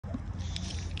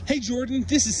Hey Jordan,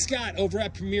 this is Scott over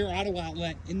at Premier Auto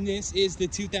Outlet, and this is the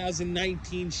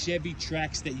 2019 Chevy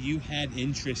Trax that you had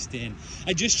interest in.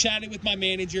 I just chatted with my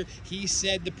manager. He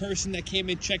said the person that came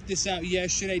and checked this out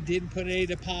yesterday didn't put any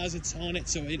deposits on it,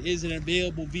 so it is an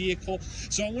available vehicle.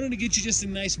 So I wanted to get you just a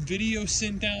nice video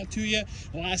sent out to you.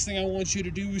 The last thing I want you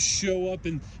to do is show up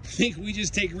and think we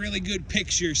just take really good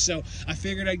pictures. So I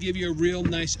figured I'd give you a real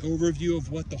nice overview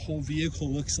of what the whole vehicle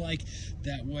looks like.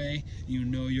 That way you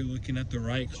know you're looking at the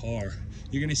right car.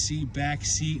 You're gonna see back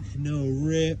seat, no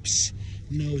rips,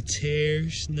 no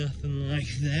tears, nothing like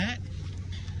that.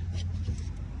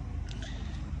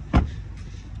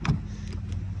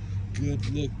 Good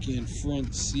looking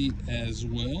front seat as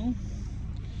well.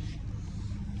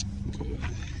 Go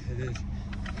ahead and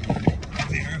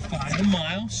verify the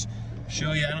miles.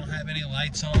 Show you I don't have any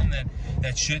lights on that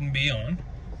shouldn't be on.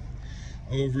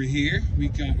 Over here, we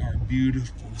got our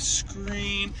beautiful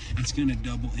screen. It's gonna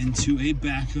double into a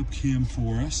backup cam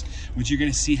for us, which you're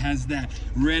gonna see has that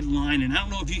red line. And I don't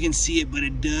know if you can see it, but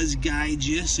it does guide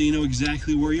you so you know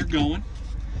exactly where you're going.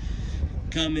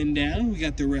 Coming down, we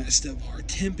got the rest of our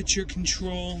temperature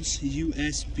controls,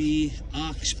 USB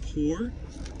aux port,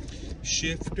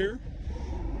 shifter,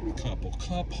 a couple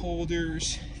cup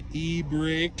holders,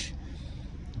 e-brake,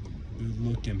 good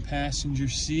looking passenger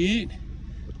seat.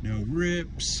 No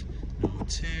rips, no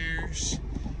tears,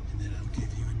 and then I'll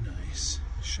give you a nice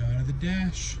shot of the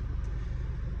dash.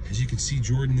 As you can see,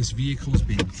 Jordan, this vehicle has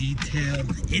been detailed.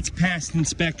 It's passed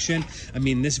inspection. I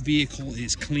mean, this vehicle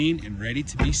is clean and ready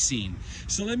to be seen.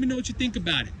 So let me know what you think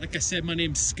about it. Like I said, my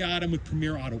name's Scott. I'm with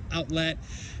Premier Auto Outlet.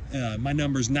 My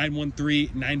number is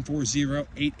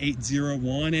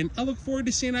 913-940-8801, and I look forward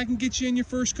to seeing I can get you in your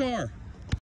first car.